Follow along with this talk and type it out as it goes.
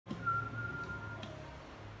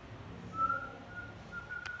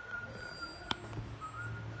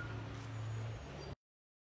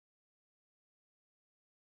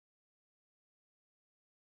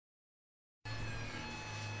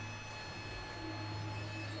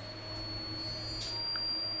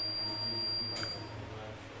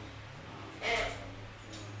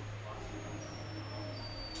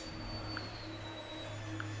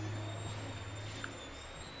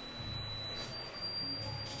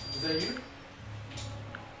Is that you?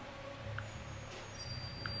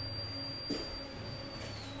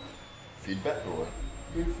 Feedback or what?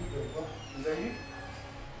 Good feedback. Is that you?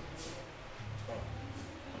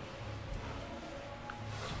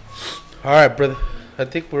 All right, brother. I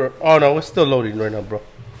think we're. Oh no, we're still loading right now, bro.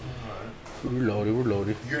 We're loading. We're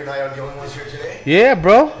loading. You and I are the only ones here today. Yeah,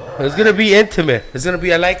 bro. Right. It's gonna be intimate. It's gonna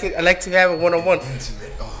be. I like it. I like to have it one-on-one.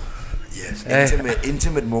 Intimate. Oh, yes.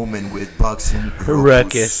 Intimate moment with boxing.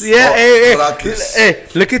 Ruckus. Yeah. Hey, hey.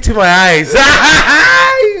 Look into my eyes.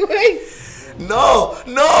 Wait. No.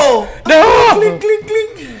 Clink, clink,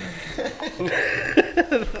 clink.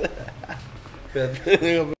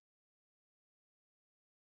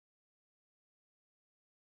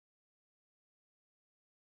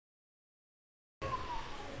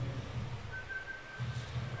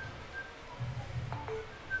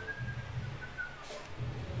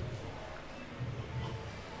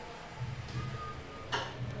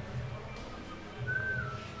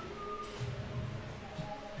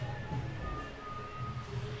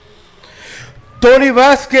 Tony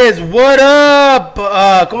Vasquez, what up?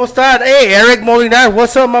 ¿Cómo están? Hey, Eric Molinar,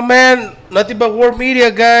 what's up, my man? Nothing but War Media,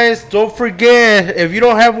 guys. Don't forget, if you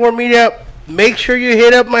don't have War Media, make sure you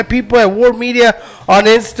hit up my people at War Media on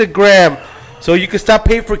Instagram so you can stop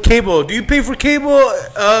paying for cable. Do you pay for cable,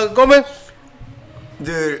 Gomez?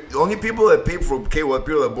 The only people that pay for cable are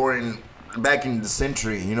people that were born back in the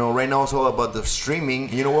century. You know, right now it's all about the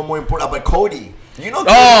streaming. You know what more important? About Cody. You know Cody?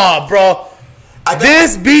 Oh, bro.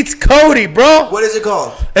 This beats Cody, bro. What is it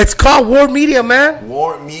called? It's called War Media, man.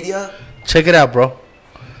 War Media? Check it out, bro.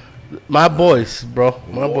 My boys, bro.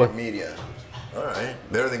 My War boy. Media. All right.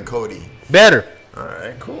 Better than Cody. Better. All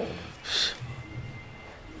right, cool.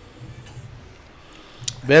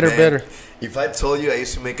 Better. If I told you I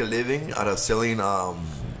used to make a living out of selling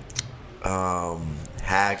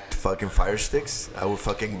hacked fucking fire sticks, I would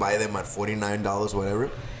fucking buy them at $49, whatever.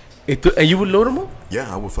 And you would load them up?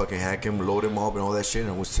 Yeah, I would fucking hack them, load them up and all that shit,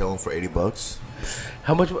 and I would sell them for $80.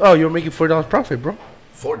 How much? Oh, you were making $4 profit, bro.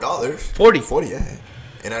 $4? 40, yeah.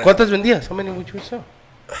 And ¿Cuántas vendías? How many would you sell?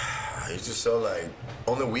 I used to sell like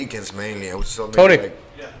on the weekends mainly. I would sell maybe Tony. like.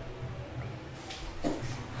 Yeah. You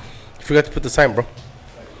forgot to put the sign, bro.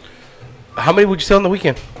 How many would you sell on the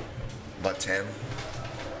weekend? About 10.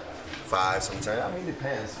 5 sometimes. I mean, it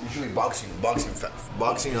depends. Usually boxing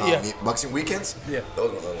weekends. Yeah.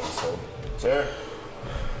 Those are the ones sold. Sir.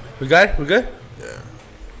 We got it? We good? Yeah.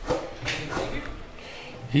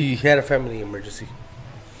 He had a family emergency.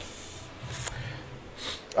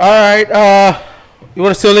 All right. You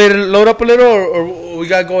want to still load up a little, or we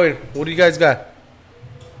got going? What do you guys got?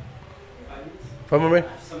 5 more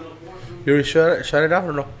minutes? You already shut it out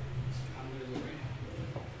or no?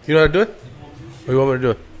 You know how to do it? Or you want me to do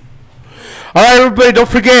it? All right, everybody, don't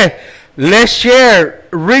forget. Let's share.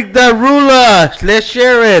 Rig the ruler. Let's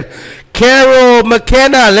share it. Carol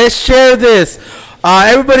McKenna, let's share this.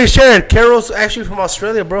 Everybody share it. Carol's actually from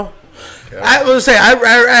Australia, bro. Carol. I was say I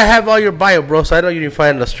have all your bio, bro, so I know you didn't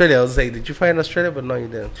find in Australia. I was like, did you find Australia? But no, you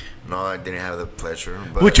didn't. No, I didn't have the pleasure.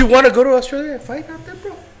 But would you want to go to Australia and fight out there,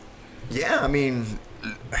 bro? Yeah, I mean,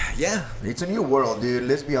 yeah, it's a new world, dude.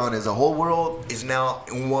 Let's be honest. The whole world is now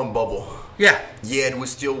in one bubble. Yeah. Yet we're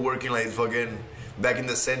still working like fucking back in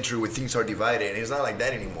the century where things are divided. It's not like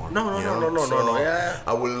that anymore. No. Yeah.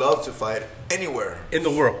 I would love to fight anywhere in the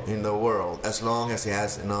world. In the world, as long as it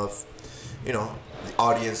has enough, you know,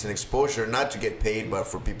 audience and exposure, not to get paid, but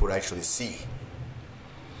for people to actually see.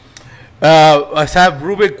 I have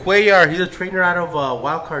Ruben Cuellar. He's a trainer out of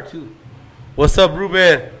Wildcard too. What's up,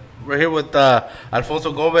 Ruben? We're here with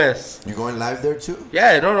Alfonso Gomez. You going live there too?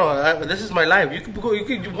 Yeah, no. This is my live. You can go. You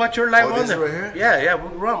can watch your live on there. Right here? Yeah.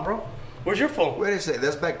 We're on, bro. Where's your phone? Wait a second.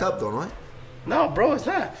 That's backed up though, right? No, bro, it's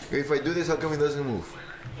not. If I do this, how come it doesn't move?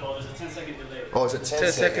 No, there's a 10-second delay. Oh, it's a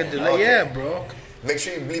 10-second delay. Okay. Yeah, bro. Make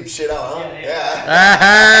sure you bleep shit out, huh?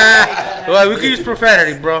 Yeah. Well, we could use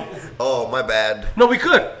profanity, bro. Oh, my bad. No, we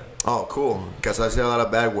could. Oh, cool. Because I say a lot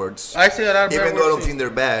of bad words. I say a lot of bad words. Even though I don't think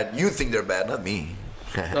they're bad. You think they're bad, not me.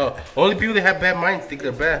 No, only people that have bad minds think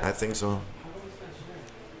they're bad. I think so.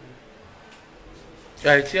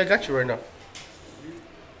 Yeah, see, I got you right now.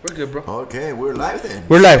 We're good, bro. Okay, we're live then.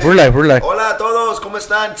 We're live. Hola a todos, ¿cómo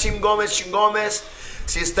están? Chim Gómez.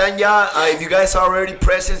 Si están ya, if you guys are already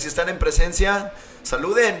present, si están en presencia,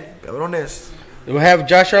 saluden, cabrones. We have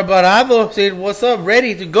Josh Alvarado saying, what's up,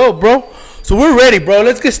 ready to go, bro. So we're ready, bro.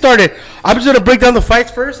 Let's get started. I'm just going to break down the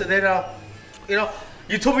fights first, and then, you know,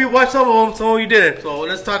 you told me to watch some of them, some of you didn't. So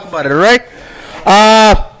let's talk about it, all right?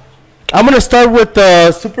 I'm going to start with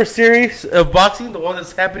the Super Series of boxing, the one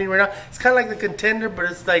that's happening right now. It's kind of like the Contender,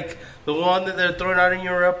 but it's like the one that they're throwing out in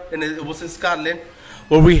Europe, and it was in Scotland.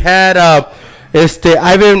 where we had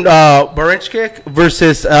Ivan Barenchik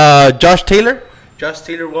versus Josh Taylor. Josh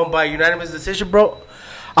Taylor won by unanimous decision, bro.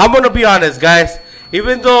 I'm gonna be honest, guys.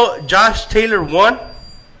 Even though Josh Taylor won,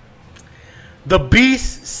 the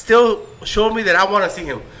beast still showed me that I want to see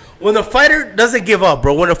him. When the fighter doesn't give up,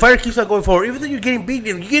 bro. When the fighter keeps on going forward, even though you're getting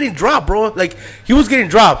beaten, you're getting dropped, bro. Like, he was getting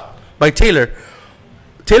dropped by Taylor.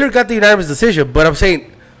 Taylor got the unanimous decision, but I'm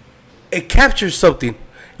saying it captures something.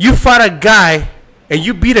 You fought a guy and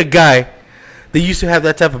you beat a guy that used to have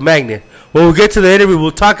that type of magnet. When we get to the interview,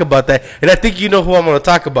 we'll talk about that. And I think you know who I'm going to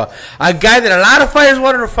talk about. A guy that a lot of fighters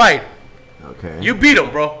wanted to fight. Okay. You beat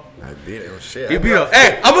him, bro. I beat him. Shit. You beat him.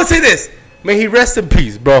 Hey, I'm going to say this. May he rest in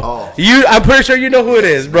peace, bro. Oh. I'm pretty sure you know who it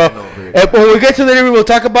is, bro. And when we get to the interview, we'll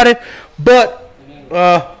talk about it. But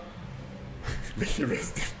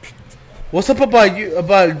what's up about you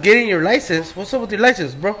about getting your license? What's up with your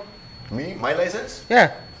license, bro? Me? My license?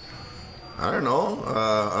 Yeah. I don't know.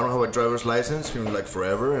 I don't have a driver's license in like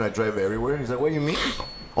forever, and I drive everywhere. Is that what you mean?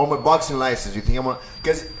 Or my boxing license? You think I'm gonna?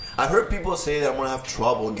 Because I heard people say that I'm gonna have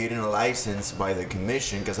trouble getting a license by the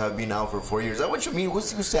commission because I've been out for 4 years. Is that what you mean?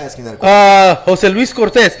 Who's asking that question? Jose Luis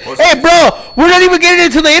Cortez. Hey, bro, we're not even getting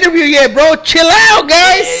into the interview yet, bro. Chill out,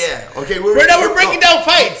 guys. Yeah. Okay, we're breaking down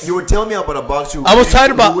fights. You were telling me about a boxer. I was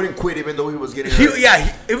talking about. He wouldn't quit even though he was getting hurt.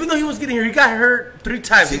 Even though he was getting hurt, he got hurt 3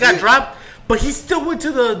 times. He got dropped, but he still went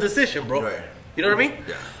to the decision, bro. Right. You know what I mean?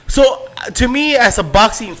 Yeah. So to me, as a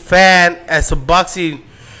boxing fan, as a boxing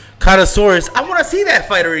connoisseur, I want to see that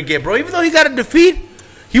fighter again, bro. Even though he got a defeat,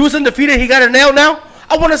 he was undefeated. He got a nail now.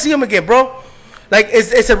 I want to see him again, bro. Like,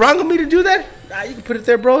 is it wrong of me to do that? Nah, you can put it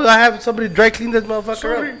there, bro. I have somebody dry clean this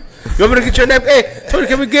motherfucker up. You want me to get your napkin? Hey, Tony,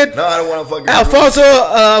 can we get? No, I don't want to fucking.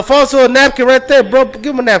 Alfonso, a napkin right there, bro.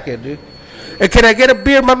 Give him a napkin, dude. And can I get a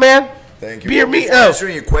beer, my man? Thank you. Beer me up.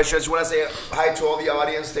 Answering your question, I just want to say hi to all the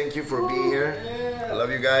audience. Thank you for being here. I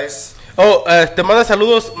love you guys. Oh, te manda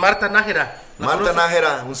saludos Marta Nájera. Marta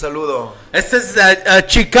Nájera, un saludo. Este es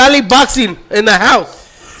Chicali Boxing in the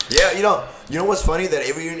house. Yeah, you know what's funny? That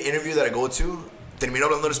every interview that I go to, termino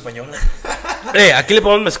hablando en español. Hey, aquí le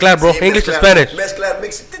podemos mezclar, bro. Sí, English and Spanish. Mezclar.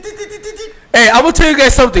 Hey, I'm gonna tell you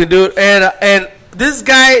guys something, dude. And this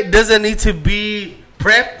guy doesn't need to be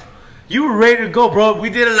prepped. You were ready to go, bro. We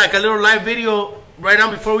did like a little live video right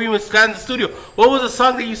now before we even got in the studio. What was the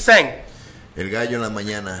song that you sang? El gallo en la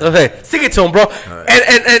mañana. Okay, sing it to him, bro. Right.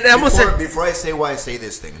 And I'm gonna say before I say why I say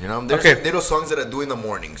this thing, there's little songs that I do in the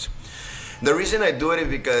mornings. The reason I do it is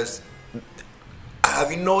because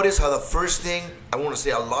have you noticed how the first thing I want to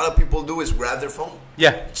say a lot of people do is grab their phone?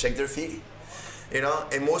 Yeah. Check their feed.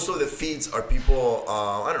 And most of the feeds are people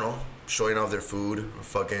I don't know, showing off their food, or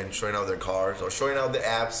fucking showing off their cars, or showing off their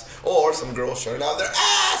abs, or some girls showing off their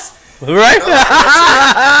ass. Right?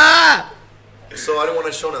 So I don't want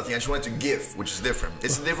to show nothing. I just wanted to give, which is different.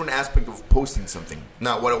 It's a different aspect of posting something.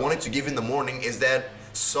 Now, what I wanted to give in the morning is that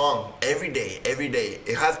song every day. I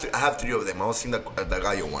have 3 of them. I'll sing the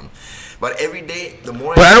gallo one, but every day the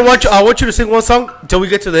more. But I want you to sing one song until we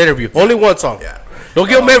get to the interview. Only one song. Yeah. Don't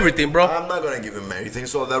give them everything, bro. I'm not gonna give them everything.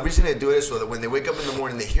 So the reason I do it is so that when they wake up in the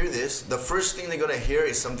morning, they hear this. The first thing they're gonna hear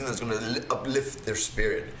is something that's gonna uplift their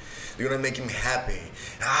spirit. They're gonna make him happy.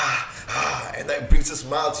 And that brings a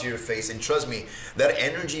smile to your face. And trust me, that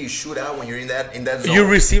energy you shoot out when you're in that zone. You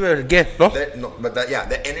receive it again, no?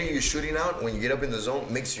 The energy you're shooting out when you get up in the zone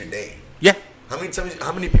makes your day. Yeah. How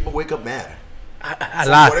many people wake up mad? A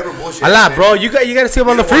lot, bro. You got to see them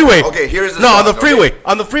on the freeway. Okay, here's the song, on the freeway. Okay?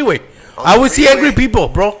 On the freeway. I would see angry people,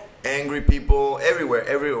 bro. Angry people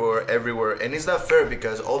everywhere. And it's not fair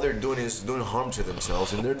because all they're doing is doing harm to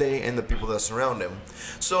themselves and their day and the people that surround them.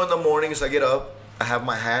 So in the mornings I get up, I have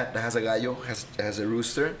my hat that has a gallo, has a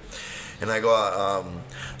rooster. And I go,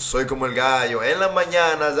 soy como el gallo en las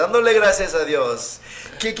mañanas dándole gracias a Dios.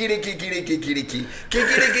 Kikiriki, kikiriki,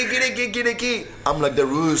 kikiriki, kikiriki. I'm like the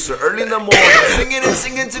rooster early in the morning,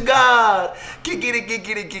 singing to God. Kikiriki,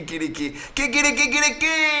 kikiriki, kikiriki, kikiriki,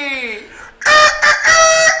 kikiriki.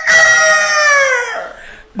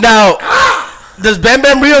 Now, does Bam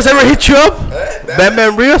Bam Rios ever hit you up? Bam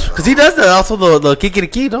Bam Rios? Because he does that also, the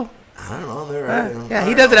kikiriki, no? I don't know. They're right. Yeah,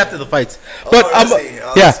 he does it after the fights. But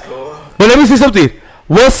yeah. Cool. But let me say something.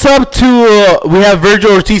 What's up to we have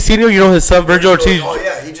Virgil Ortiz Sr., you know his son Virgil Ortiz Jr. Fought,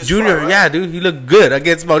 right? Yeah, dude, he looked good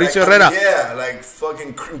against Mauricio Herrera. Yeah, like fucking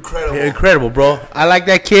incredible. Yeah, incredible, bro. I like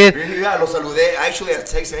that kid. Yeah, lo saludé. Actually, I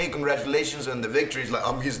texted him, hey, congratulations on the victory. He's like,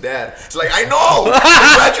 I'm his dad. It's like, I know.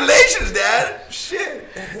 Congratulations, dad. Shit.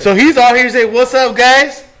 So he's out here saying, what's up,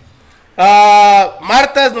 guys?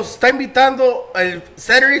 Martas nos está invitando el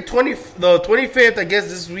Saturday the 25th, I guess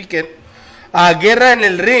this weekend. Guerra en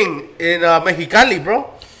el Ring in Mexicali, bro.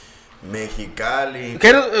 Mexicali.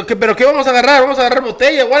 ¿Pero qué vamos a agarrar? ¿Vamos a agarrar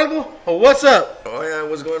botella o algo? ¿O what's up? Oh yeah,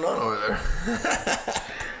 what's going on over there?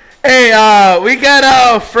 Hey, we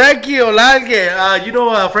got Frankie Olalgue. You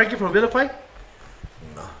know Frankie from Vilify?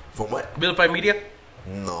 No. From what? Vilify Media?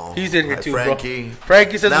 No. He's in here too, Frankie. bro.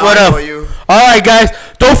 Frankie says, Now what I up? know you. Alright, guys.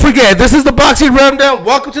 Don't forget, this is the Boxing Rundown.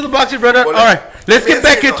 Welcome to the Boxing Rundown. Well, Alright, let's get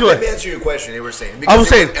back into Let it. me answer your question you were saying. I was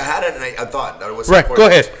saying. I had a thought that was right, important. go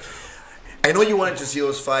ahead. I know you wanted to see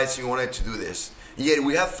those fights, you wanted to do this. Yet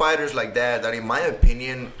we have fighters like that in my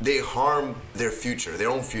opinion, they harm their future, their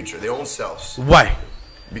own selves. Why?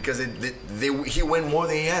 Because he went more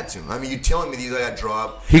than he had to. I mean, you're telling me these guy got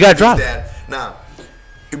dropped. He got dropped. Now,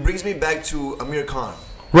 it brings me back to Amir Khan.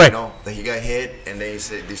 Right. You know, that he got hit and they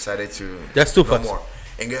decided to That's too no fast. more.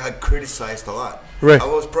 And got criticized a lot. Right. I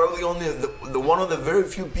was probably only the one of the very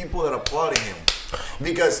few people that applauded him.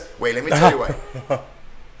 Because, wait, let me tell you why.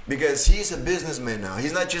 Because he's a businessman now.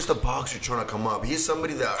 He's not just a boxer trying to come up. He's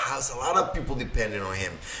somebody that has a lot of people depending on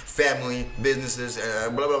him. Family, businesses,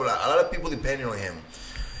 blah, blah, blah. A lot of people depending on him.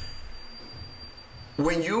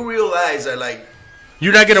 When you realize that, like,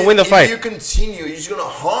 you're not going to win the fight. If you continue, you're just going to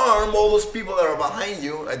harm all those people that are behind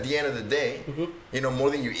you at the end of the day, you know, more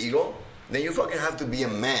than your ego. Then you fucking have to be a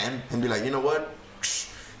man and be like, you know what?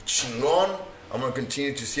 Chingon. I'm going to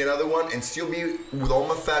continue to see another one and still be with all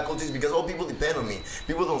my faculties because all people depend on me.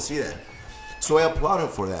 People don't see that. So I applaud him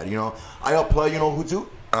for that, you know. I applaud, you know who too?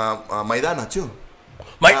 Maidana too.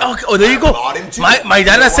 Oh, there you go.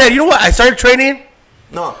 Maidana said, you know what? I started training.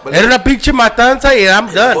 No, but era una pinche matanza y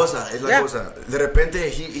I'm done. Es la cosa. De repente,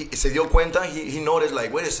 he se dio cuenta, he noticed,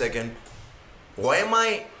 like, wait a second. Why am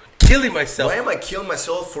I killing myself? Why am I killing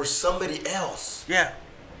myself for somebody else? Yeah.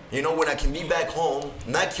 You know, when I can be back home,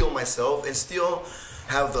 not kill myself, and still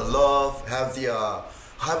have the love,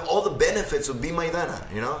 have all the benefits of being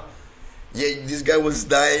Maidana, you know? Yeah, this guy was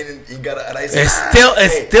dying, and he got, and I said,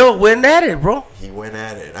 still went at it, bro. He went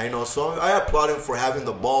at it. I know. So I applaud him for having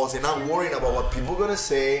the balls and not worrying about what people are gonna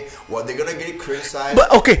say, what they're gonna get criticized.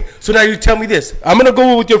 But okay, so now you tell me this. I'm gonna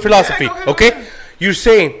go with your philosophy. Yeah, okay, you're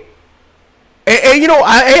saying, and you know,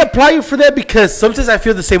 I applaud you for that because sometimes I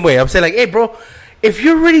feel the same way. I'm saying like, hey, bro, if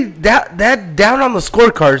you're really that down on the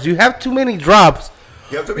scorecards, you have too many drops.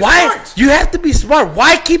 You have to be smart. You have to be smart.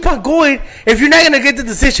 Why keep on going if you're not gonna get the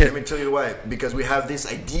decision? Let me tell you why. Because we have this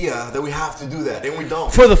idea that we have to do that, and we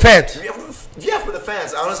don't. For the fans. Yeah, for the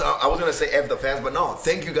fans. Honestly, I was gonna say F the fans, but no.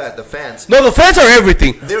 Thank you guys, the fans. No, the fans are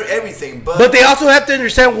everything. They're everything, but they also have to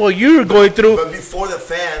understand what you're going through. But before the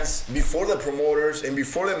fans, before the promoters, and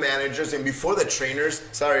before the managers, and before the trainers.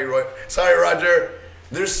 Sorry, Roger.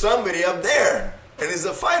 There's somebody up there. And he's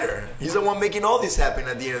a fighter. He's the one making all this happen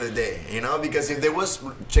at the end of the day, you know? Because if there was,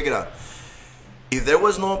 check it out. If there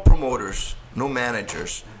was no promoters, no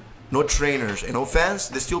managers, no trainers, and no fans,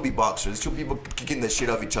 there'd still be boxers. There's still people kicking the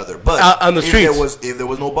shit off each other. But on the streets. If there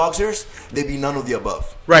was no boxers, there'd be none of the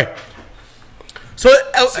above. Right. So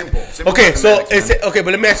simple. Okay, so okay,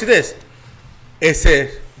 but let me ask you this.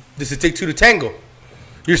 Does it take two to tango?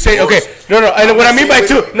 You're saying okay? No. And what I mean by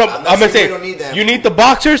two, no, I'm gonna say you need the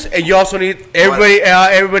boxers, and you also need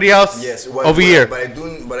everybody else. Yes, over here. But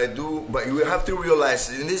you have to realize,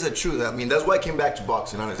 and this is the truth. I mean, that's why I came back to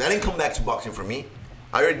boxing. Honestly, I didn't come back to boxing for me.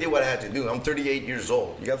 I already did what I had to do. I'm 38 years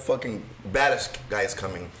old. You got fucking badass guys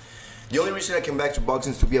coming. The only reason I came back to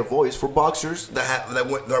boxing is to be a voice for boxers that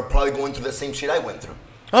are probably going through the same shit I went through.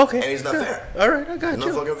 Okay. And it's not fair. All right, I got it's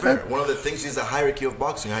you. Not fucking fair. One of the things is the hierarchy of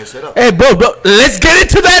boxing, how you set up. Hey, bro, let's get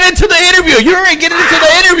into the interview. You're already getting into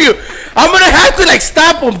the interview. I'm gonna have to like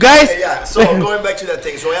stop them, guys. Yeah. So going back to that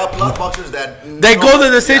thing. So I applaud boxers that they go the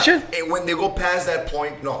decision. Yeah, and when they go past that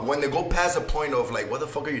point, when they go past the point of like, what the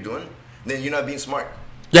fuck are you doing? Then you're not being smart.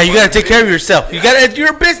 Yeah, you gotta take care of yourself. Yeah.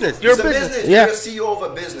 You're a business. You're a business. Yeah. You're a CEO of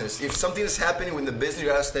a business. If something is happening in the business, you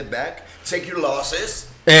gotta step back, take your losses.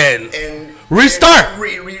 And restart,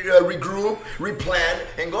 regroup, replan,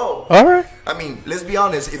 and go. All right. I mean, let's be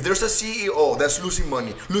honest. If there's a CEO that's losing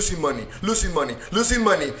money,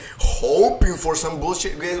 hoping for some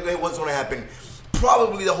bullshit, what's gonna happen?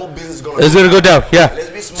 Probably the whole business is gonna go down. Yeah.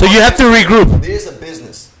 Let's be smart. So you have to regroup. This is a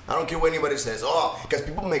business. I don't care what anybody says. Oh, because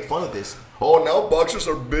people make fun of this. Oh, now boxers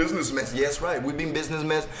are businessmen. Yes, right. We've been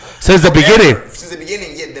businessmen since the beginning. Since the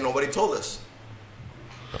beginning, yet nobody told us.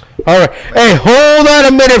 All right. Hey, hold on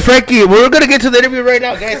a minute, Frankie. We're going to get to the interview right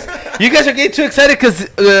now, guys. You guys are getting too excited because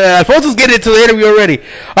Alfonso's getting into the interview already.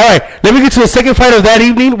 All right. Let me get to the second fight of that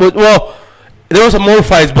evening. Well, there was some more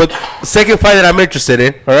fights, but the second fight that I'm interested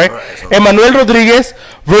in. All right. Emmanuel Rodriguez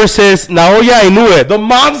versus Naoya Inoue, the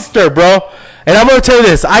monster, bro. And I'm going to tell you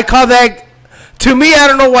this. I call that, to me, I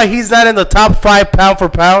don't know why he's not in the top 5 pound for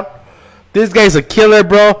pound. This guy's a killer,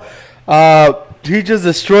 bro. He just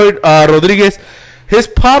destroyed Rodriguez. His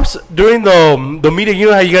pops during the media. You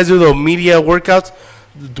know how you guys do the media workouts,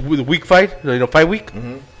 the week fight, fight week.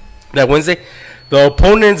 That Wednesday, the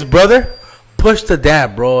opponent's brother pushed the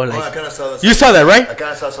dad, bro. Like, I kind of saw that. You saw that, right? I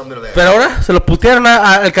kind of saw something of that. Pero ahora se lo putearon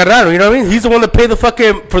al Carrano, you know what I mean? He's the one that paid the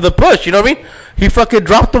fucking for the push, you know what I mean? He fucking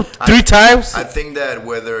dropped him three times. I think that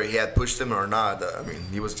whether he had pushed him or not, I mean,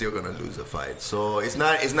 he was still gonna lose the fight. So it's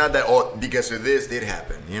not that because of this did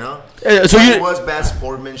happen, you know. So it was bad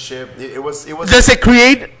sportsmanship. It was. Does it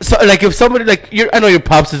create like if somebody like I know your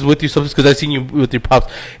pops is with you sometimes because I've seen you with your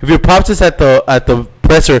pops. If your pops is at the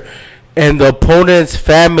presser and the opponent's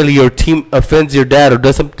family or team offends your dad or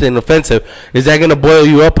does something offensive, is that gonna boil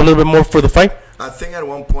you up a little bit more for the fight? I think at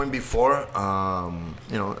one point before,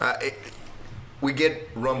 we get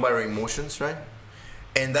run by our emotions, right?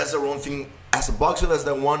 And that's the wrong thing. As a boxer, that's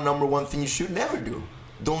the number one thing you should never do.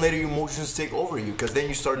 Don't let your emotions take over you, because then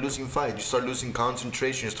you start losing fight. You start losing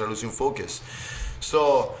concentration. You start losing focus.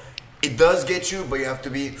 So it does get you, but you have to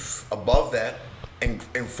be above that and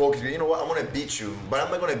focus. You know what? I'm gonna beat you, but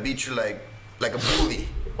I'm not gonna beat you like a bully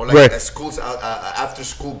or like right. at schools after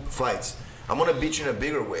school fights. I'm gonna beat you in a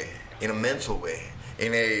bigger way, in a mental way,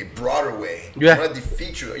 in a broader way. Yeah. I'm gonna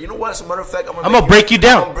defeat you. You know what? As a matter of fact, I'm gonna break you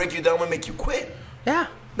down. I'm gonna break you down. I'm gonna make you quit. Yeah.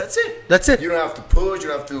 That's it. That's it. You don't have to push. You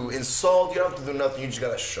don't have to insult. You don't have to do nothing. You just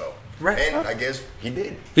gotta show. Right. And I guess he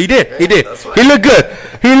did. He did. Yeah, he did. He looked good.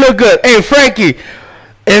 He looked good. Hey, Frankie,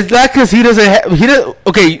 it's not because he doesn't.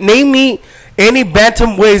 Okay, name me any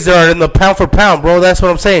bantamweights that are in the pound for pound, bro. That's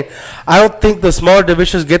what I'm saying. I don't think the smaller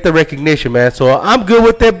divisions get the recognition, man. So I'm good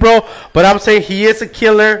with it, bro. But I'm saying he is a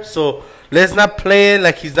killer. So let's not play it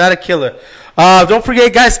like he's not a killer. Don't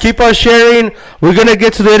forget, guys, keep on sharing. We're going to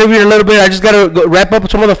get to the interview in a little bit. I just got to wrap up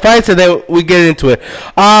some of the fights, and then we get into it.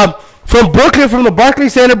 From Brooklyn, from the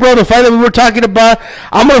Barclays Center, bro, the fight that we were talking about,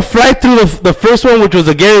 I'm going to fly through the first one, which was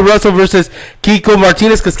the Gary Russell versus Kiko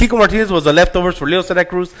Martinez, because Kiko Martinez was the leftovers for Leo Santa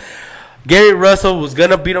Cruz. Gary Russell was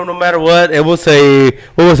going to beat him no matter what. It was a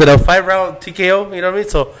 5-round TKO, you know what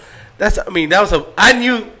I mean? So, I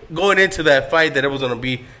knew going into that fight that it was going to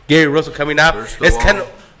be Gary Russell coming out.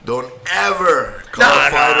 Don't ever call a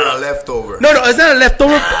fighter a leftover. No, it's not a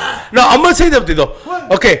leftover. No, I'm going to say something, though.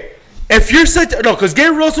 What? Okay, if you're because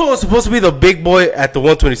Gary Russell was supposed to be the big boy at the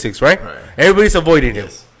 126, right? Everybody's avoiding him.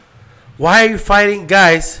 Why are you fighting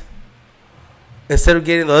guys instead of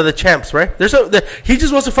getting the other champs, right? He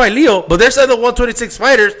just wants to fight Leo, but there's other 126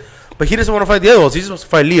 fighters, but he doesn't want to fight the other ones. He just wants to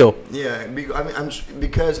fight Leo. Yeah,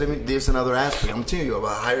 because there's another aspect. I'm telling you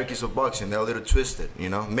about hierarchies of boxing. They're a little twisted, you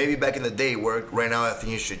know. Maybe back in the day it worked. Right now, I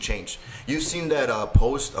think it should change. You've seen that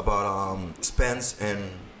post about Spence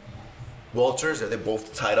and Walters that they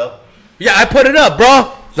both tied up. Yeah, I put it up,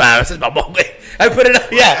 bro. This is my moment. I put it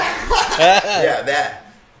up. Yeah. Yeah,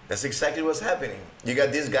 that's exactly what's happening. You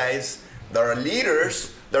got these guys that are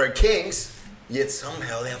leaders, that are kings, yet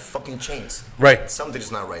somehow they have fucking chains. Right. Something's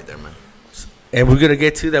not right there, man. And we're gonna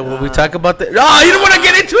get to that when we talk about that. No, you don't want to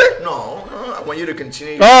get into it. No, I want you to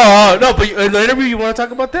continue. Oh no, but in the interview, you want to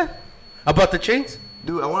talk about that? About the chains?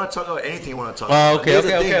 Dude, I want to talk about anything you want to talk about.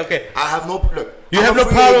 Okay. I have no look. You have no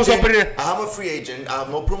problems opening it. I have a free agent. I have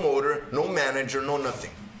no promoter, no manager, no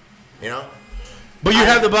nothing. You know. But you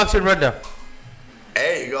have the boxing rundown.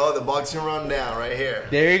 There you go, the boxing rundown right here.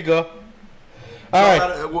 There you go. All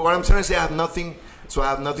right. What I'm trying to say, I have nothing. So I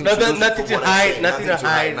have nothing to hide. Nothing to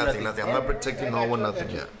hide. Nothing. I'm not protecting no one. Nothing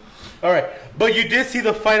yet. All right, but you did see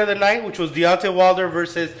the fight of the night, which was Deontay Wilder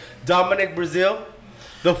versus Dominic Brazil.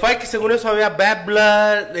 The fight que según eso había bad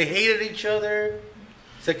blood. They hated each other.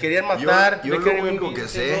 Se querían matar. Yo lo único que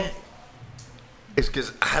sé is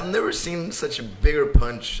because I've never seen such a bigger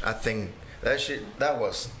punch. I think that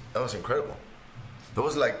was incredible. That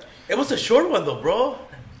was like, it was a short one though, bro.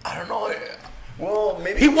 I don't know. Well,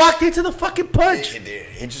 maybe he walked into the fucking punch. He did.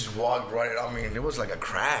 He just walked right. I mean, it was like a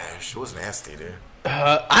crash. It was nasty, dude.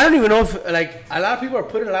 I don't even know if a lot of people are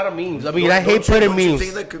putting a lot of memes. I mean, I hate putting memes. Do you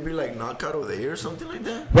think that could be like knockout of the year or something like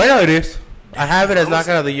that? Right now it is. I have it as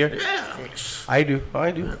knockout of the year. Yeah, I do.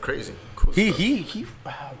 Yeah, crazy. Cool he.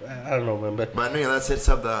 I don't know, man. But I mean, that sets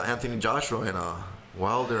up the Anthony Joshua and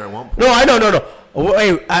Wilder at one point. No, I know. No.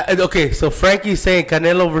 Wait. Okay, so Frankie's saying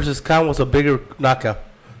Canelo versus Khan was a bigger knockout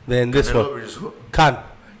than this one. Versus who? Khan.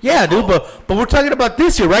 Yeah, dude, but we're talking about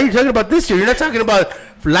this year, right? You're talking about this year. You're not talking about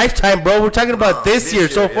lifetime, bro. We're talking about this year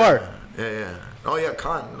so far. Yeah. Oh yeah,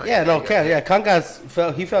 Khan. Khan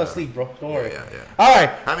he fell asleep, bro. Don't worry. Yeah. All right.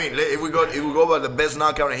 I mean, if we go by the best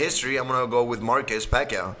knockout in history, I'm gonna go with Marquez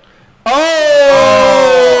Pacquiao. Oh!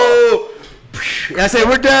 I said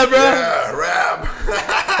we're done, bro. Yeah, rap.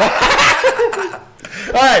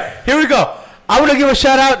 All right, here we go. I want to give a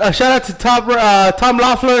shout out to Tom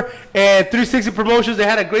Loeffler and 360 Promotions. They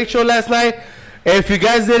had a great show last night. And if you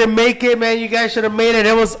guys didn't make it, man, you guys should have made it.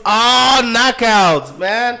 It was all knockouts,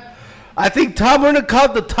 man. I think Tom, we're going to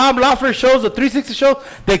call the Tom Loeffler shows, the 360 shows,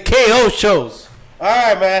 the KO shows. All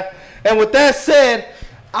right, man. And with that said,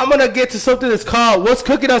 I'm going to get to something that's called What's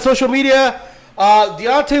Cooking on Social Media.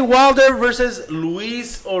 Deontay Wilder versus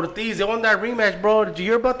Luis Ortiz. They won that rematch, bro. Did you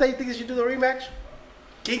hear about that? You think they should do the rematch?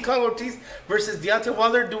 King Kong Ortiz versus Deontay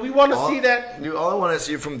Wilder. Do we want to see that? Dude, all I want to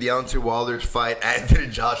see from Deontay Wilder's fight, Anthony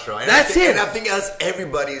Joshua. And That's it. And I think that's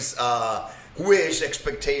everybody's wish,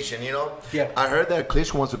 expectation, you know? Yeah. I heard that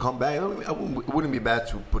Klitschko wants to come back. It wouldn't be bad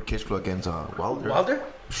to put Klitschko against Wilder. Wilder?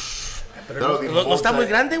 No está muy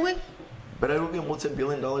grande, güey. But it would be a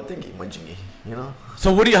multi-billion-dollar thingy, my jingy, you know?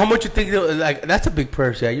 So how much you think, like, that's a big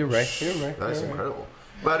purse. Yeah, you're right. You're right. That's incredible.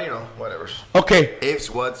 But, you know, whatever. Okay. Ifs,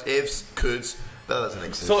 whats, ifs, coulds, that doesn't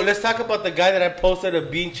exist. So let's talk about the guy that I posted of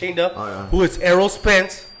being chained up, Oh, yeah. who is Errol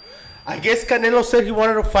Spence. I guess Canelo said he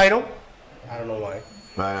wanted to fight him. I don't know why.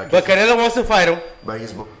 But Canelo wants to fight him. But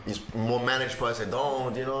he's more managed by say,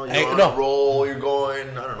 don't, you know, Hey, you're on no. a roll, you're going,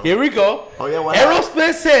 I don't know. Here we go. Oh, yeah, what Errol happened?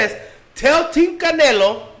 Spence says, tell Team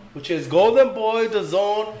Canelo, which is Golden Boy, The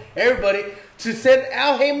Zone, everybody, to send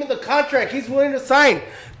Al Heyman the contract he's willing to sign.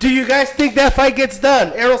 Do you guys think that fight gets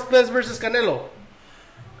done? Errol Spence versus Canelo?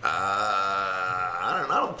 I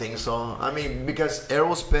don't think so. I mean, because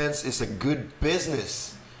Errol Spence is a good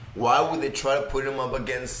business. Why would they try to put him up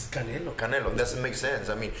against Canelo? It doesn't make sense.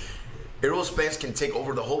 I mean, Errol Spence can take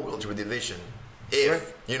over the whole welterweight division.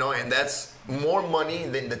 If, you know, and that's more money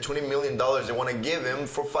than the $20 million they want to give him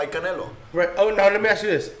for fight Canelo. Right. Oh, now let me ask you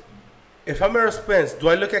this. If I'm Errol Spence, do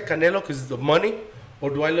I look at Canelo because of the money? Or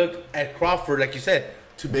do I look at Crawford, like you said,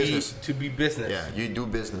 to be business? Yeah, you do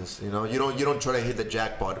business. You know, you don't try to hit the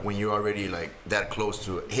jackpot when you're already like that close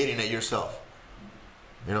to hitting it yourself.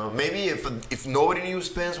 You know, maybe if nobody knew who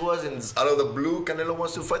Spence was and out of the blue Canelo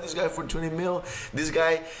wants to fight this guy for 20 mil, this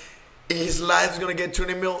guy, his life's gonna get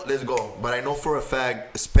 20 mil. Let's go. But I know for a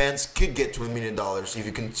fact Spence could get $20 million if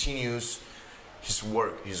he continues his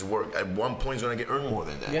work. At one point, he's gonna earn more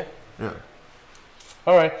than that. Yeah.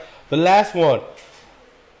 All right. The last one.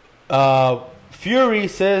 Fury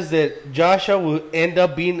says that Joshua will end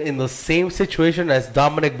up being in the same situation as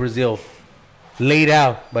Dominic Brazil, laid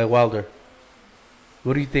out by Wilder.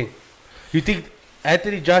 What do you think? You think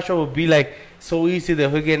Anthony Joshua will be like so easy that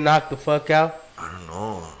he'll get knocked the fuck out? I don't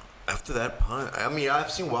know. After that punch, I mean, I've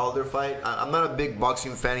seen Wilder fight. I'm not a big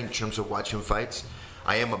boxing fan in terms of watching fights.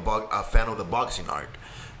 I am a fan of the boxing art.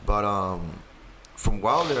 But from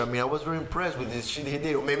Wilder, I mean, I was very impressed with this shit he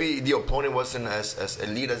did. Maybe the opponent wasn't as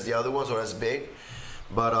elite as the other ones or as big.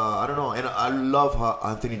 But I don't know. And I love how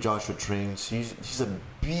Anthony Joshua trains. He's a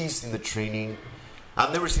beast in the training.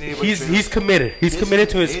 I've never seen anybody. He's committed. He's committed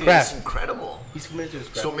to his craft. It's incredible. He's committed to his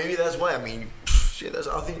craft. So maybe that's why. I mean, shit.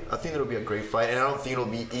 I think it'll be a great fight, and I don't think it'll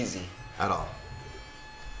be easy at all.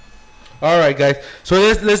 All right, guys. So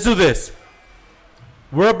let's do this.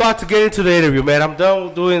 We're about to get into the interview, man. I'm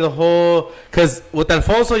done doing the whole because with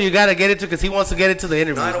Alfonso, you gotta get into because he wants to get into the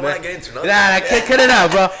interview. No, I don't want to get into nothing. Nah, I can't cut it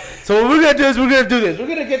out, bro. So what we're gonna do is we're gonna do this. We're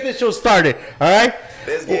gonna get this show started. All right.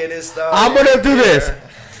 Let's get it started. I'm gonna do this.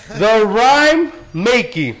 The rhyme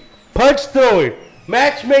making, punch throwing,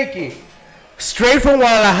 matchmaking, straight from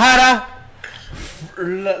Guadalajara,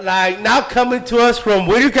 like now coming to us from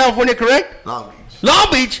Whittier, California, correct? Long Beach.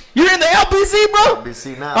 Long Beach. You're in the LBC, bro.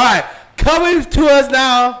 LBC now. All right, coming to us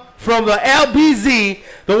now from the LBZ,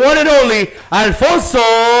 the one and only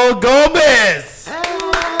Alfonso Gomez. Hey.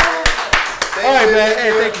 All right, man.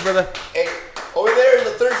 Hey, thank you, brother. Hey, over there in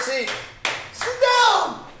the third seat. Sit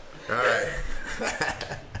down. All right.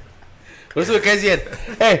 What's up, guys?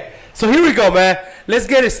 Hey, so here we go, man. Let's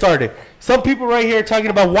get it started. Some people right here talking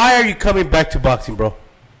about why are you coming back to boxing, bro?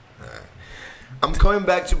 I'm coming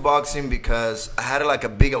back to boxing because I had like a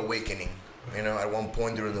big awakening. You know, at one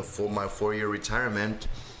point during my 4-year retirement,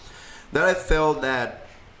 that I felt that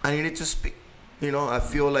I needed to speak. You know, I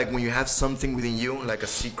feel like when you have something within you, like a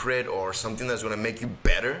secret or something that's gonna make you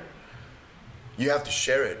better, you have to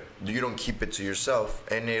share it. You don't keep it to yourself.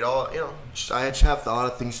 And it all, you know, I have a lot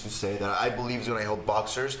of things to say that I believe is going to help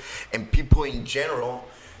boxers and people in general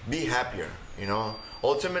be happier, you know.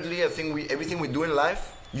 Ultimately, I think everything we do in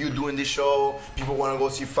life, you doing this show, people want to go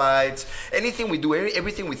see fights, anything we do,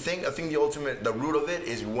 everything we think, I think the root of it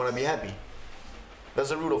is we want to be happy. That's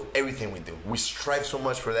the root of everything we do. We strive so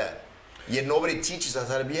much for that. Yet nobody teaches us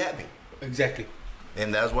how to be happy. Exactly.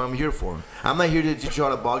 And that's what I'm here for. I'm not here to teach you how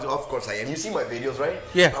to box. Of course I am. You see my videos, right?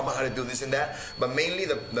 Yeah. About how to do this and that. But mainly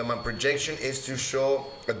my projection is to show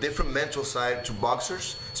a different mental side to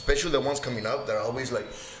boxers, especially the ones coming up that are always like,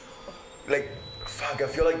 fuck, I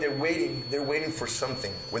feel like they're waiting for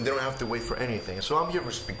something when they don't have to wait for anything. So I'm here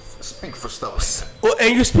to speak for stuff. Well,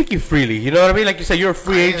 and you're speaking freely, you know what I mean? Like you said, you're a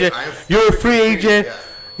free agent. You're a free agent. Yeah.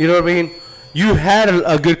 You know what I mean? You had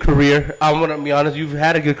a good career. I'm gonna be honest. You've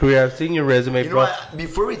had a good career. I've seen your resume, You know bro. what?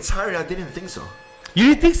 Before retiring, I didn't think so. You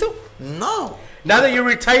didn't think so? No. Now that you're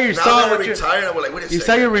retired, you Now saw that I'm what you. retired, I was like, wait a second. You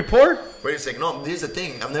saw your report? Wait a second. No, here's the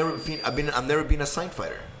thing. I've never been a sign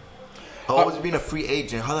fighter. I've always been a free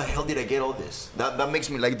agent. How the hell did I get all this? That makes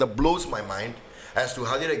me like, that blows my mind as to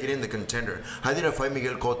how did I get in the contender? How did I fight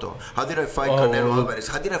Miguel Cotto? How did I fight Canelo Alvarez?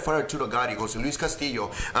 How did I fight Arturo Gatti, Jose Luis Castillo,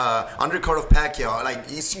 undercard of Pacquiao? Like,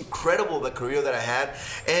 it's incredible the career that I had.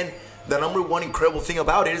 And the number one incredible thing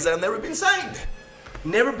about it is that I've never been signed.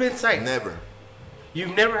 Never been signed. Never.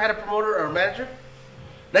 You've never had a promoter or a manager?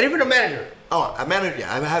 Not even a manager. Oh, a manager.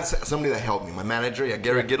 Yeah, I've had somebody that helped me. My manager,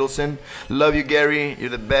 Gary Gittleson. Love you, Gary. You're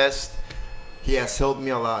the best. He has helped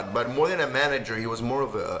me a lot, but more than a manager, he was more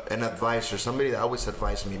of an advisor, somebody that always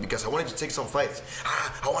advised me because I wanted to take some fights.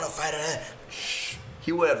 I want to fight.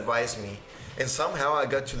 He would advise me, and somehow I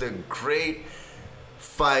got to the great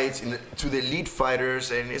fights, to the elite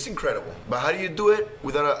fighters, and it's incredible. But how do you do it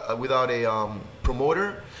without a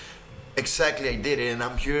promoter? Exactly, I did it, and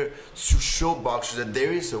I'm here to show boxers that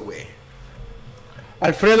there is a way.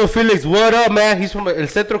 Alfredo Felix, what up, man? He's from El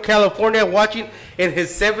Centro, California, watching in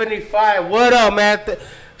his 75. What up, man?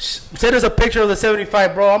 Send us a picture of the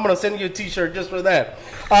 75, bro. I'm going to send you a t-shirt just for that.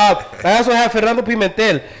 I also have Fernando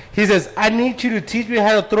Pimentel. He says, I need you to teach me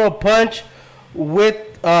how to throw a punch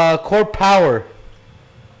with core power.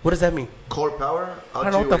 What does that mean? Core power? I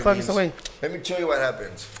don't know what the fuck is the way. Let me tell you what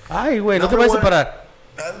happens. Ay, güey, no te Number vayas a one- parar.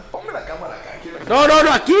 Ponme la cámara acá. No,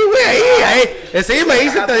 aquí, güey, ahí. Enseguida ahí I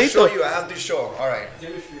have to show sentadito. you. I have to show. All right.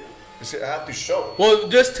 I have to show. Well,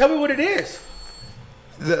 just tell me what it is.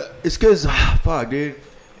 It's because, fuck, dude.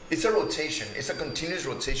 It's a rotation. It's a continuous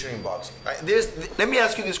rotation in boxing. Let me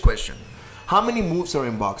ask you this question. How many moves are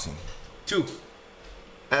in boxing? 2.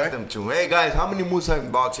 Ask them two. Hey, guys, how many moves are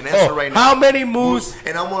in boxing? Answer right now. How many moves?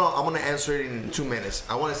 And I'm gonna answer it in 2 minutes.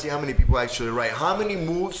 I want to see how many people actually right. How many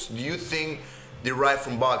moves do you think derive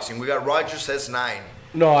from boxing? We got Roger says 9.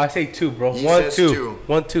 No, I say 2, bro. He 1, says 2. 2.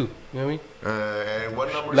 1, 2. You know what I mean? And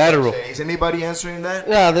what number? Lateral. Is anybody answering that?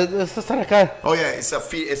 Yeah, that's están acá. Oh yeah, it's a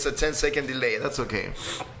 10-second delay. That's okay.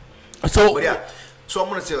 So, But yeah, so I'm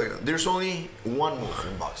gonna tell you, there's only one move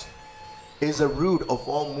in boxing. It's the root of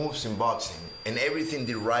all moves in boxing, and everything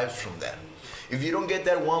derives from that. If you don't get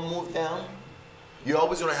that one move down, you're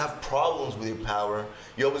always gonna have problems with your power.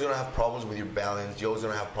 You're always gonna have problems with your balance. You're always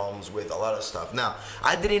gonna have problems with a lot of stuff. Now,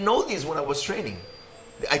 I didn't know this when I was training.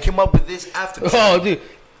 I came up with this after. oh, dude.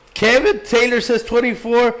 Kevin Taylor says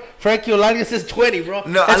 24. Frankie Olalia says 20, bro.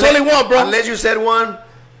 No, that's only one, bro. Unless you said one.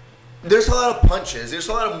 There's a lot of punches. There's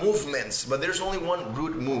a lot of movements, but there's only one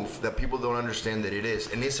root move that people don't understand that it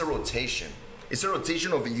is, and it's a rotation. It's a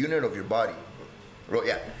rotation of a unit of your body.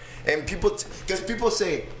 Yeah. And people, because people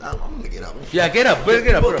say, I'm gonna get up. Yeah, get up.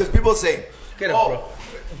 Get up, bro. Because people say, Get up, bro.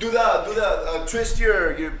 do the twist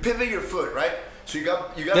your pivot your foot, right? So you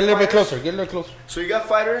got Get a little bit fighters. closer. Get a little closer. So you got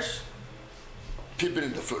fighters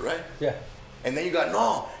pivoting the foot, right? Yeah. And then you got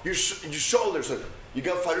your shoulder. So you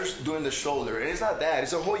got fighters doing the shoulder, and it's not that.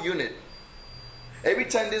 It's a whole unit. Every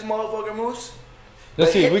time this motherfucker moves,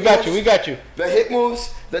 Let's see. We got you. the hip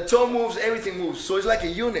moves, the toe moves, everything moves. So it's like a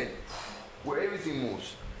unit where everything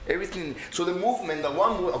moves. Everything. So the movement, the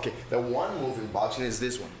one move in boxing is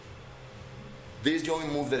this one. This is the only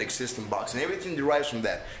move that exists in boxing. Everything derives from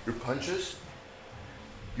that. Your punches,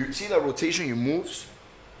 you see the rotation, your moves,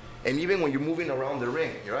 and even when you're moving around the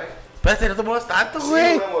ring, right? Espérate, no te muevas tanto, See,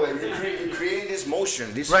 güey. you're creating this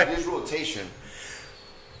motion, this rotation.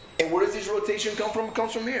 And where does this rotation come from? It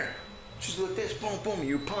comes from here. Just like this, boom, boom,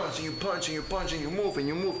 you punch and you punch and you punch and you move and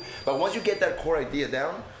you move. But once you get that core idea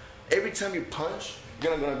down, every time you punch,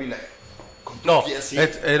 you're gonna be like, No, así.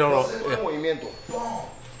 no. Hacer un movimiento, boom,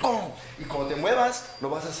 boom. Y cuando te muevas, no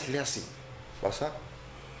vas a hacerle así. Vas a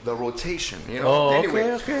the rotation, you know. Oh,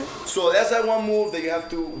 anyway, okay. So that's that one move that you have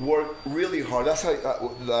to work really hard. That's how,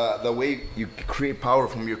 the way you create power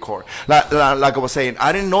from your core. Like I was saying,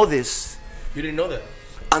 I didn't know this You didn't know that.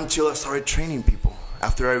 until I started training people.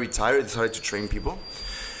 After I retired, I started to train people.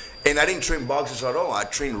 And I didn't train boxers at all. I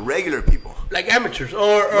trained regular people. Like amateurs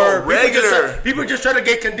or regular. People just trying to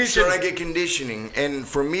get conditioned. Trying to get conditioning. And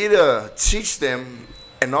for me to teach them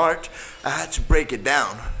an art, I had to break it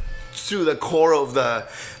down. to the core of the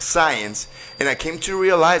science, and I came to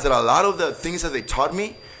realize that a lot of the things that they taught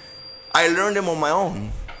me, I learned them on my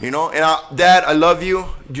own. You know, and Dad, I love you.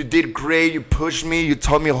 You did great. You pushed me. You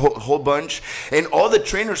taught me a whole bunch. And all the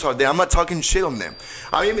trainers out there, I'm not talking shit on them.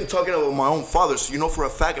 I'm even talking about my own father. So you know for a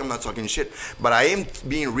fact I'm not talking shit. But I am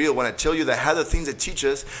being real when I tell you that half the things that teach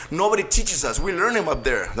us, nobody teaches us. We learn them up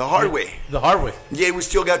there the hard way. The hard way. Yeah, we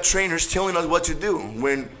still got trainers telling us what to do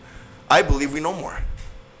when I believe we know more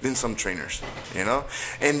than some trainers, you know?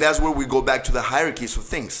 And that's where we go back to the hierarchies of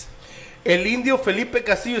things. El Indio Felipe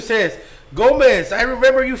Castillo says, Gomez, I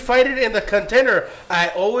remember you fighting in the Contender. I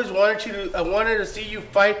always wanted to see you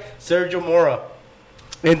fight Sergio Mora.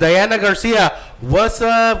 And Diana Garcia, what's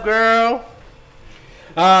up, girl?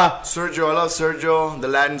 Sergio, I love Sergio, the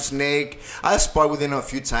Latin Snake. I sparred with him a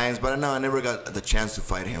few times, but I never got the chance to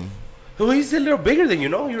fight him. Well, he's a little bigger than you,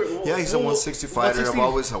 know? Yeah, he's a 160 fighter. 160. I'm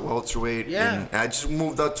always a welterweight. Yeah. And I just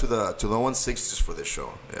moved up to the 160s for this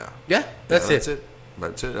show. Yeah. Yeah, that's it. That's it.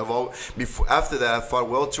 After that, I fought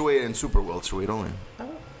welterweight and super welterweight only.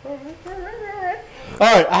 All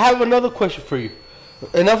right, I have another question for you.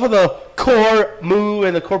 Enough of the core move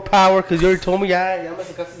and the core power, because you already told me, I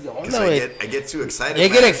get too excited. You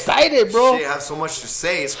get excited, bro. Shit, I have so much to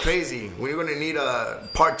say. It's crazy. We're going to need a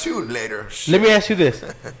part 2 later. Shit. Let me ask you this.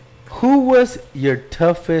 Who was your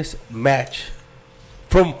toughest match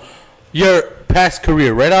from your past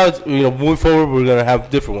career? Right now, moving forward, we're going to have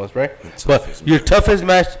different ones, right? But your toughest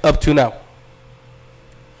match up to now?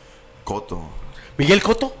 Cotto. Miguel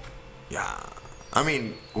Cotto? Yeah. I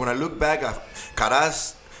mean, when I look back at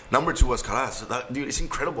Caraz, number 2 was Caraz. Dude, it's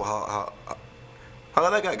incredible how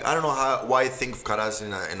that guy. I don't know why I think of Caraz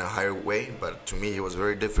in a higher way, but to me, it was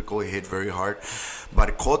very difficult. He hit very hard.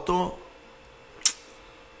 But Cotto,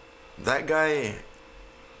 that guy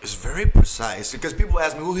is very precise, because people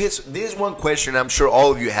ask me who hits. This is one question, I'm sure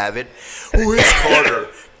all of you have it. Who hits harder,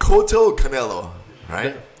 Cotto or Canelo?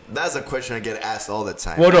 Right? That's a question I get asked all the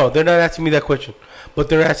time. Well, no, they're not asking me that question, but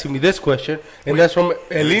they're asking me this question, and that's from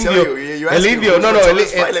El Indio. El Indio, no. Let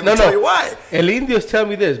me tell you why. El Indio is telling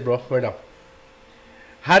me this, bro, right now.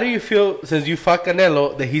 How do you feel since you fought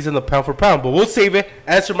Canelo that he's in the pound for pound? But we'll save it.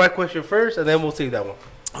 Answer my question first, and then we'll save that one.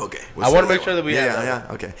 Okay. I want to make sure that we have that.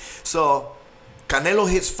 Yeah, okay. So, Canelo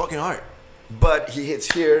hits fucking hard, but he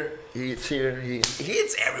hits here, he hits here, he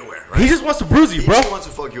hits everywhere, right? He just wants to bruise you, bro. He just wants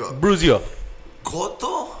to fuck you up. Bruise you up.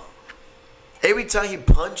 Cotto, every time he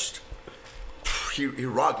punched, he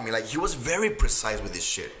rocked me. Like, he was very precise with his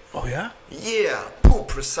shit. Oh, yeah? Yeah, boom,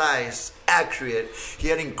 precise, accurate. He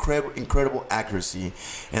had incredible accuracy,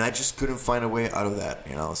 and I just couldn't find a way out of that,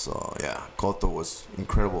 So, yeah, Cotto was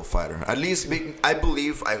incredible fighter. At least, I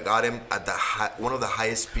believe I got him at one of the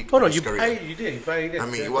highest peaks of his career. You did. I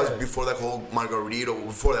mean, it was before that whole Margarito,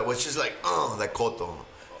 before that, was just like, that Cotto.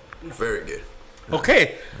 Very good.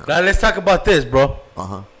 Okay, now let's talk about this, bro.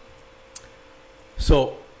 Uh-huh.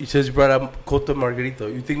 So, you said you brought up Cotto and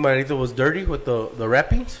Margarito. You think Margarito was dirty with the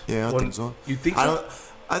wrappings? Yeah, I think so. You think so?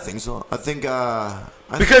 I think so. I think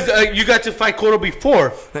because you got to fight Cotto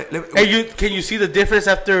before. And can you see the difference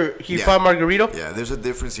after he fought Margarito? Yeah, there's a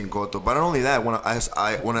difference in Cotto. But not only that, when I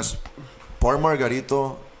sparred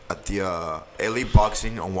Margarito at the LA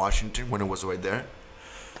Boxing on Washington, when it was right there,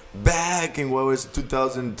 back in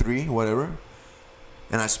 2003, whatever,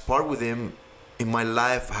 and I sparred with him. In my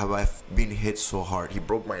life, have I been hit so hard? He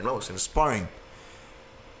broke my nose in sparring.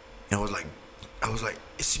 And I was like,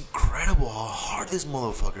 it's incredible how hard this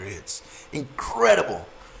motherfucker hits. Incredible.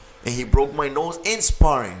 And he broke my nose in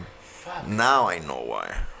sparring. Fuck. Now I know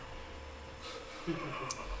why.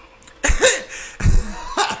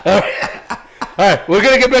 All right, we're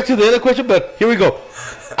going to get back to the other question, but here we go.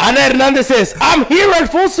 Ana Hernandez says, I'm here,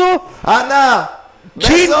 Alfonso. Ana.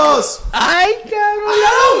 Besos! Ay,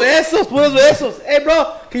 cabrón. Besos, puros besos. Hey,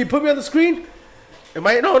 bro, can you put me on the screen?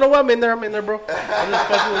 No, I'm in there, bro.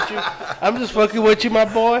 I'm just fucking with you, my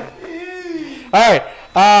boy. All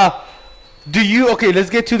right. Okay, let's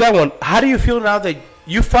get to that one. How do you feel now that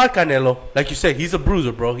you fought Canelo? Like you said, he's a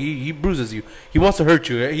bruiser, bro. He bruises you. He wants to hurt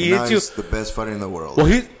you. He hits you. He's the best fighter in the world.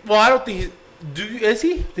 Well, I don't think is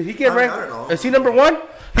he? Did he get ranked? I don't know. Is he number 1?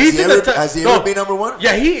 Has he ever been number 1?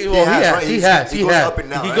 Yeah, he has. He goes up and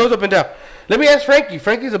down. He goes up and down. Let me ask Frankie.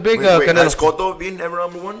 Frankie's a big Canelo. Has Cotto been ever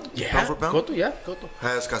number 1? Yeah, pound for pound? Cotto.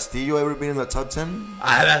 Has Castillo ever been in the top 10?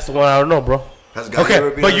 That's the one I don't know, bro. Has Guy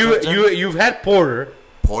ever been but in the top 10? you've had Porter.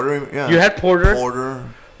 Porter, yeah. You had Porter. Cotto,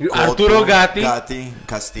 Arturo Gatti,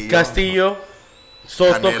 Castillo.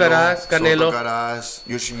 Soto Caraz, Canelo.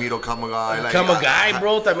 Yoshimiro Kamagai. Kamagai,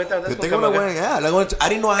 bro. También I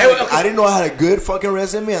didn't know I had a good fucking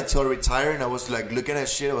resume until I retired, and I was like looking at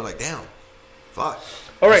shit. I was like, damn, fuck.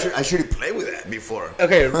 All right. I should have played with that before.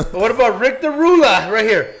 Okay, what about Rick the Rula right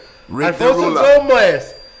here? Rick the Alfonso Rula.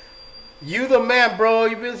 Gomez. You the man, bro.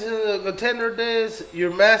 You've been to the Contender days.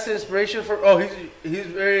 Your massive inspiration for... Oh, he's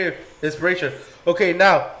very inspiration. Okay,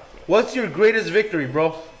 now, what's your greatest victory,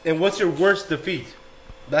 bro? And what's your worst defeat?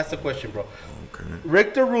 That's the question, bro. Okay.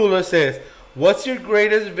 Rick the Ruler says, what's your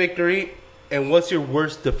greatest victory and what's your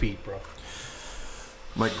worst defeat, bro?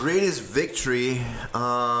 My greatest victory,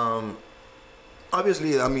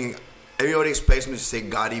 obviously, I mean, everybody expects me to say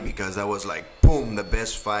Gotti because that was like, boom, the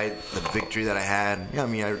best fight, the victory that I had. Yeah, I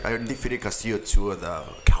mean, I defeated Castillo too at the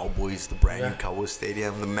Cowboys, the brand new Cowboys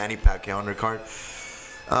Stadium, the Manny Pacquiao undercard.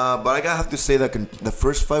 But I gotta have to say that the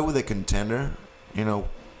first fight with a Contender, you know,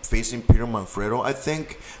 facing Peter Manfredo, I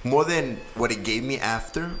think more than what it gave me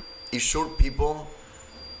after, it showed people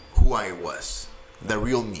who I was, the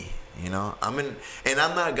real me. You know, and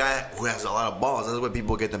I'm not a guy who has a lot of balls. That's why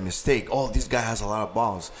people get the mistake. Oh, this guy has a lot of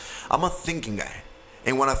balls. I'm a thinking guy.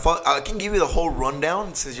 And when I can give you the whole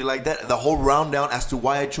rundown, since you like that, the whole rundown as to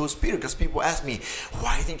why I chose Peter. Because people ask me,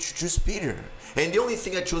 why didn't you choose Peter? And the only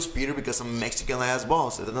thing I chose Peter because I'm Mexican that has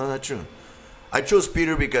balls. That's not true. I chose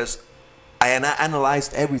Peter because I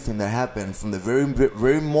analyzed everything that happened from the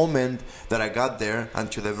very moment that I got there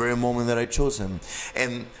until the very moment that I chose him.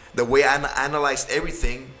 And the way I analyzed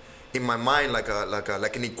everything in my mind, like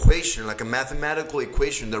an equation, like a mathematical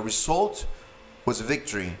equation, the result was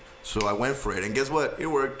victory. So I went for it, and guess what? It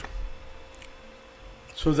worked.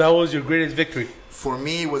 So that was your greatest victory? For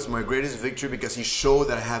me, it was my greatest victory because he showed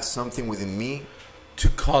that I have something within me to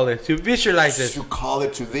call it, to visualize it. To call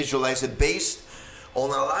it, to visualize it, based on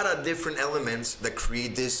a lot of different elements that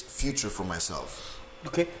create this future for myself.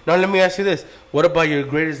 Okay. Now let me ask you this: what about your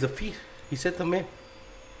greatest defeat? He said to me,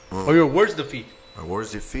 or your worst defeat? My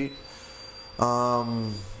worst defeat?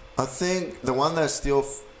 I think the one that still,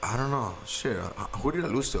 I don't know, shit, who did I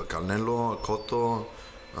lose to? Canelo, Cotto,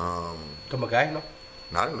 Kamagai, no?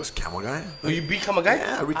 No, it was Kamagai. Oh, you beat Kamagai?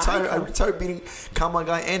 Yeah, I retired beating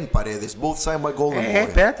Kamagai and Paredes, both signed by Golden Boy.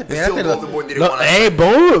 Espérate. Golden Boy didn't want to... Hey,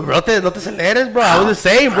 bro, no te aceleres, bro. I was the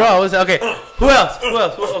same, bro. I was, okay, who else?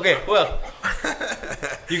 Okay, who else?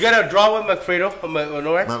 You got a draw with Manfredo?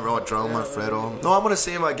 No, right? My draw with Manfredo. No, I'm going to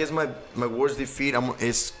say, I guess my worst defeat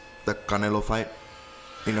is the Canelo fight.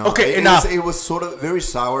 You know, okay, it was sort of very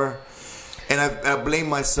sour. And I blame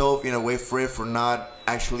myself in a way for it for not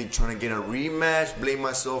actually trying to get a rematch. Blame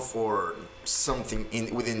myself for something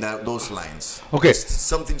within those lines. Okay,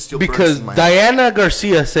 something still because Diana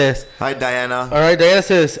Garcia says. Hi, Diana. All right, Diana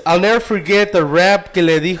says, I'll never forget the rap que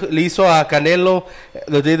le hizo a Canelo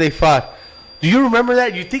the day they fought. Do you remember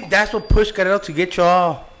that? You think that's what pushed Canelo to get you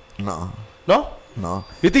all? No. No? No.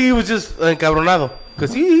 You think he was just encabronado?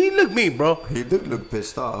 Because he looked mean, bro. He did look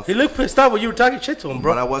pissed off. He looked pissed off when you were talking shit to him,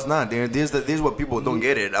 bro. But I was not. This is what people don't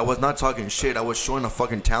get it. I was not talking shit. I was showing a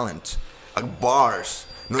fucking talent. Like bars.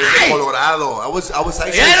 No, Colorado. I was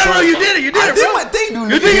actually showing. No, you did it. You did it, bro. I did my thing,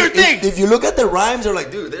 dude. You did your thing. If you look at the rhymes, they're like,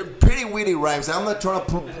 dude, they're pretty witty rhymes. I'm not trying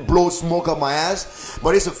to blow smoke up my ass,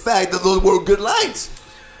 but it's a fact that those were good lines.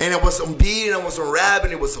 And it was on beat, and it was on rap,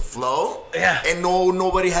 and it was a flow. Yeah. And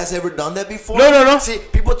nobody has ever done that before. No. See,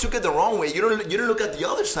 people took it the wrong way. You didn't look at the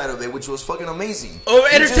other side of it, which was fucking amazing. Oh,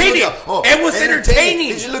 entertaining. It was entertaining.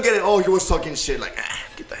 You just look at it. Oh, he was talking shit. Like,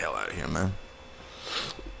 get the hell out of here, man.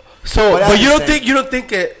 So, but you don't think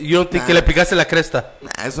que le picaste la cresta?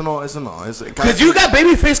 Nah, eso no. Because you got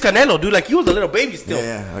babyface Canelo, dude. Like, he was a little baby still.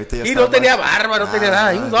 Yeah. He no tenía barba, no tenía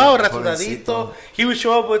nada. He was all rasuradito. He would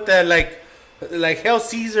show up with like Hell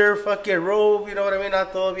Caesar fucking robe, you know what I mean?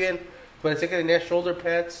 Not todo bien. Parecía que tenía shoulder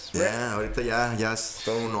pads. Right? Yeah, ahorita ya es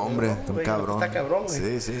todo un hombre, un cabrón. Está cabrón,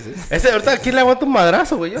 güey. Sí. Ahorita, ¿quién le aguanta un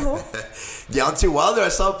madrazo, güey? Yo no. Deontay Wilder, I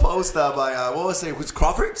saw a post by, what was it? Was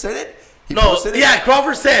Crawford said it?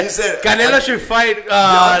 Crawford said Canelo should fight.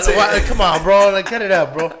 Come on, bro. Like, cut it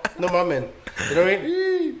out, bro. No, my man. You know what I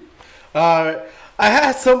mean? I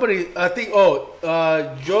had somebody, I think,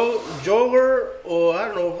 Joger, or I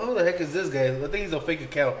don't know, who the heck is this guy? I think he's a fake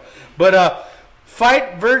account. But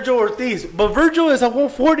fight Virgil Ortiz. But Virgil is at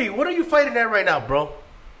 140. What are you fighting at right now, bro?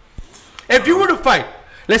 If you were to fight,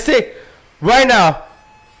 let's say right now,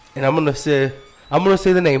 and I'm gonna say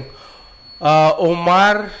the name.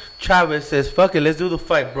 Omar Chavez says, "Fuck it, let's do the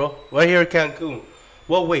fight, bro. Right here in Cancun.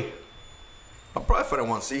 What weight?" I'll probably fight at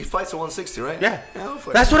 160. He fights at 160, right? Yeah.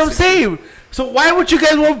 That's what I'm saying. So why would you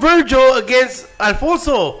guys want Virgil against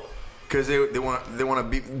Alfonso? Because they want to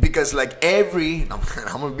be, because like I'm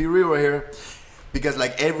gonna be real right here. Because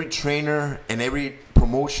like every trainer and every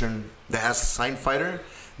promotion that has a signed fighter,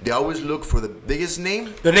 they always look for the biggest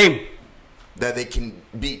name. The name that they can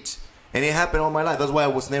beat. And it happened all my life. That's why I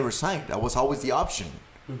was never signed. I was always the option.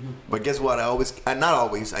 But guess what? Not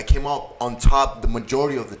always. I came out on top the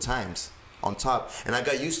majority of the times. On top. And I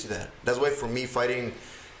got used to that. That's why for me, fighting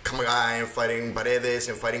Kamagay and fighting Paredes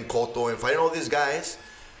and fighting Cotto and fighting all these guys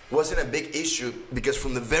wasn't a big issue, because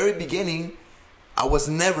from the very beginning, I was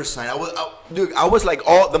never signed. I was like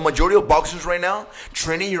the majority of boxers right now,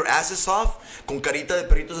 training your asses off, con carita de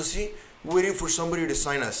perritos así, waiting for somebody to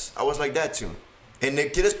sign us. I was like that too. And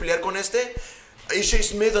 ¿quieres pelear con este? AJ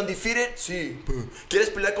Smith undefeated? Sí. ¿Quieres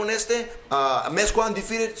pelear con este? Mezcua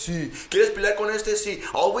undefeated? Sí. ¿Quieres pelear con este? Sí.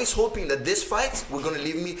 Always hoping that this fight were going to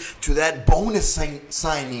lead me to that bonus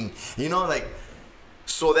signing. You know, like,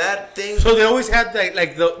 so that thing. So they always had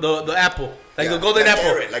like the apple. Like the golden apple.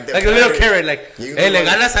 Carrot, like the little carrot. Like, hey, le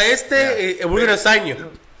ganas a este, we're going to sign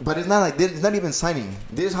you. But it's not like this. It's not even signing.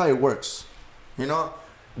 This is how it works. You know?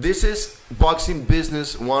 This is boxing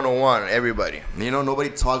business 101, everybody. You know, nobody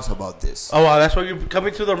talks about this. Oh, wow, that's why you're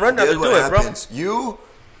coming to the rundown to do it, happens. Bro.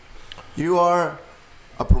 You are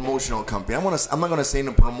a promotional company. I'm not gonna say in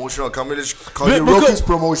a promotional company. Let's call it Ruckus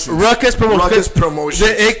Promotions. Ruckus Promotions. Ruckus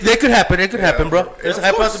Promotions. They could happen. It could happen, bro. There's a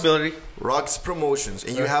high possibility. Ruckus Promotions,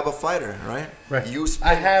 and you have a fighter, right? Right.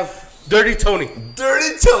 I have Dirty Tony.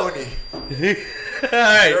 Dirty Tony. All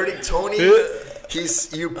right. Dirty Tony. You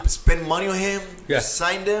spend money on him, yeah. You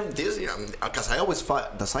signed him. Because I always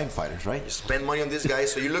fight the sign fighters, right? You spend money on this guy,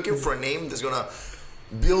 so you're looking for a name that's gonna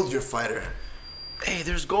build your fighter. Hey,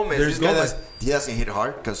 there's Gomez. This guy he doesn't hit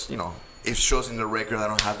hard because, you know, it shows in the record I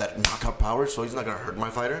don't have that knockout power, so he's not gonna hurt my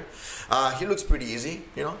fighter. He looks pretty easy,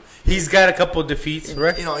 you know. He's got a couple of defeats,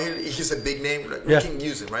 right? You know, he's a big name. Like, we can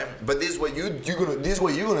use it, right? But this is what you're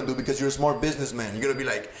gonna do because you're a smart businessman. You're gonna be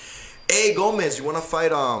like, hey, Gomez, you wanna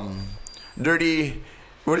fight Dirty,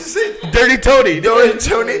 what did you say? Dirty Tony. Dirty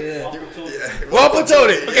Tony. Yeah. Wapo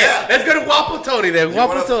Tony. Okay, yeah. Let's go to Wapo Tony then. You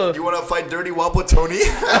want to fight Dirty Wapo Tony?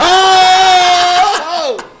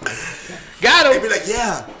 Oh! Got him. I'd be like,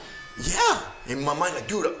 yeah. In my mind, like,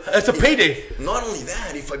 dude, it's a payday. Not only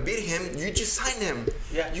that, if I beat him, you just sign him.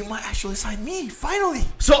 Yeah. You might actually sign me, finally.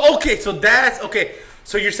 So, okay,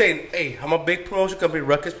 So you're saying, hey, I'm a big promotion company,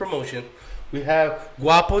 Ruckus Promotion. We have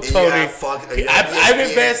Guapo Tony. I've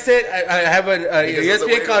invested. I have an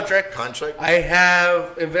ESPN contract. I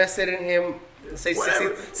have invested in him. Say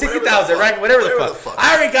 60,000, right? Whatever the fuck.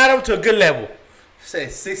 I already got him to a good level. Say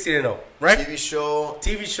 60-0, right? TV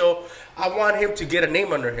show. I want him to get a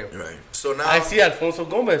name under him. Right. So now I see Alfonso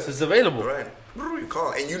Gomez is available. Right. What do you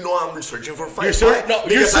call? And you know I'm searching for fights.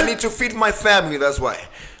 Because I need to feed my family. That's why.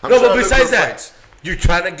 But besides that, you're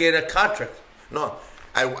trying to get a contract. No.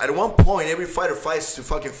 At one point, every fighter fights to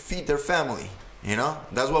fucking feed their family. You know?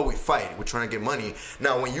 That's why we fight. We're trying to get money.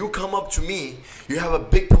 Now, when you come up to me, you have a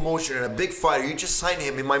big promotion and a big fighter. You just sign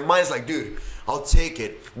him. In my mind's like, dude, I'll take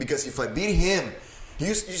it. Because if I beat him,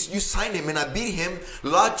 you sign him and I beat him,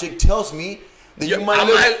 logic tells me that you might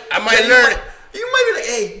learn. You might be like,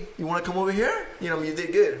 hey, you want to come over here? You know, you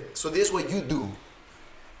did good. So this is what you do.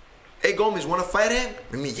 Hey, Gomez, want to fight him?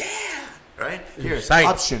 I mean, yeah. Right? Here.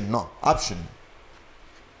 Option.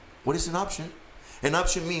 What is an option? An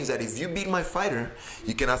option means that if you beat my fighter,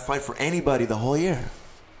 you cannot fight for anybody the whole year.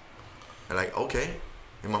 I'm like, okay.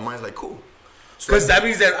 In my mind's like, cool. Because that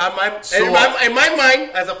means that in my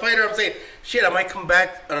mind, as a fighter, I'm saying, shit, I might come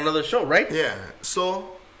back on another show, right? Yeah.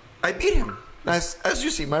 So I beat him. As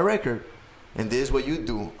you see, my record. And this is what you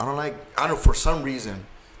do. I don't know, for some reason,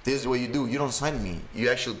 this is what you do. You don't sign me. You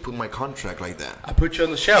actually put my contract like that. I put you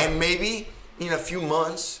on the shelf. And maybe in a few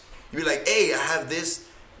months, you'll be like, hey, I have this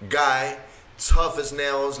guy, tough as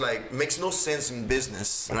nails, like, makes no sense in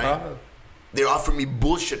business, right? They offer me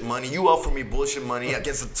bullshit money. You offer me bullshit money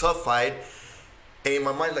against a tough fight. And in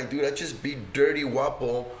my mind, like, dude, I just beat Dirty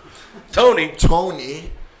Wapo Tony.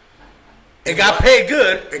 And got paid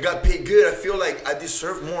good. I feel like I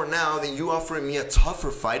deserve more now than you offering me a tougher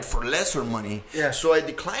fight for lesser money. Yeah. So I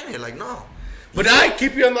decline it, like, no. But I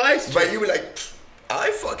keep you on the ice. But you be like,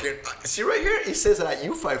 see right here, it says that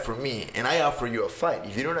you fight for me and I offer you a fight.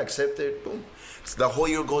 If you don't accept it, boom. So the whole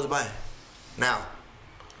year goes by. Now,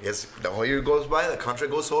 yes, the whole year goes by, the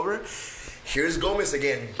contract goes over. Here's Gomez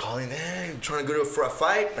again, calling in, trying to go for a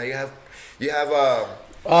fight. Now you have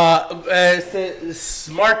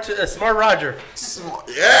Smart Roger.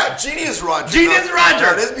 Genius Roger.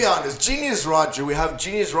 Roger. Let's be honest, Genius Roger. We have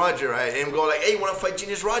Genius Roger, right? And we go like, hey, you want to fight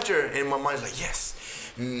Genius Roger? And my mind's like, yes.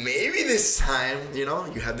 Maybe this time, you know,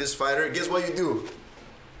 you have this fighter. Guess what you do?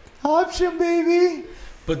 Option, baby.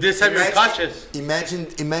 But this time you're conscious.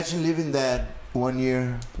 Imagine living that 1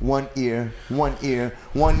 year. I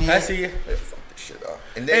see you. Hey, fuck this shit up.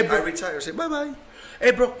 And then I retire. Say bye-bye.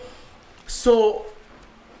 Hey, bro. So,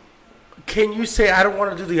 can you say I don't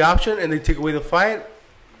want to do the option and they take away the fight?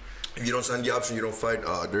 If you don't sign the option, you don't fight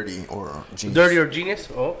Dirty or Genius. Dirty or Genius?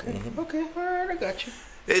 Oh, okay. Okay. All right. I got you.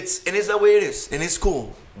 It's that way it is, and it's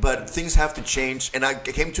cool. But things have to change, and I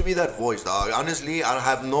came to be that voice, dog. Honestly, I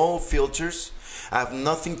have no filters. I have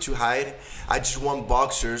nothing to hide. I just want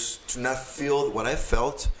boxers to not feel what I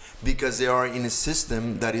felt because they are in a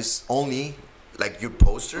system that is only like your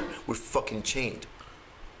poster. We're fucking chained.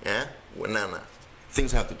 Yeah, well, nah.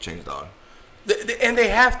 Things have to change, dog. And they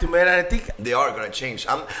have to, man. I think they are gonna change.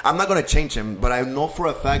 I'm not gonna change them, but I know for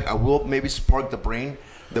a fact I will maybe spark the brain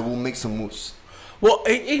that will make some moves. Well,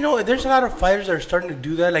 you know, there's a lot of fighters that are starting to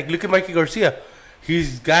do that. Like, look at Mikey Garcia.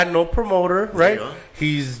 He's got no promoter, right? Yeah.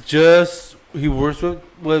 He works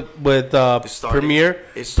with Premier.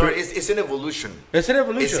 It's an evolution. It's an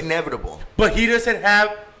evolution. It's inevitable. But he doesn't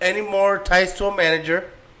have any more ties to a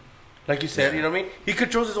manager. Like you said, you know what I mean? He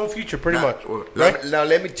controls his own future pretty much. Right? Now,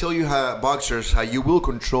 let me tell you how you will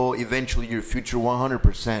control eventually your future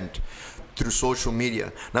 100% through social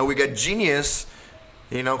media. Now, we got Genius,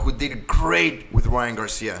 you know, who did great with Ryan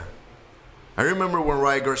Garcia. I remember when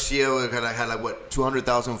Ryan Garcia had like, what,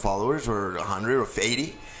 200,000 followers or 100 or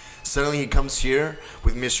 80? Suddenly he comes here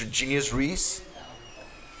with Mr. Genius Reese.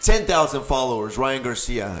 10,000 followers, Ryan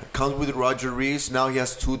Garcia. Comes with Roger Reese. Now he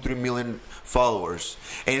has 2-3 million followers.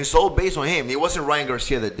 And it's all based on him. It wasn't Ryan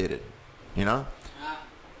Garcia that did it. You know?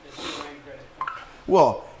 It's Ryan credit.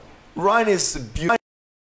 Well, Ryan is beautiful.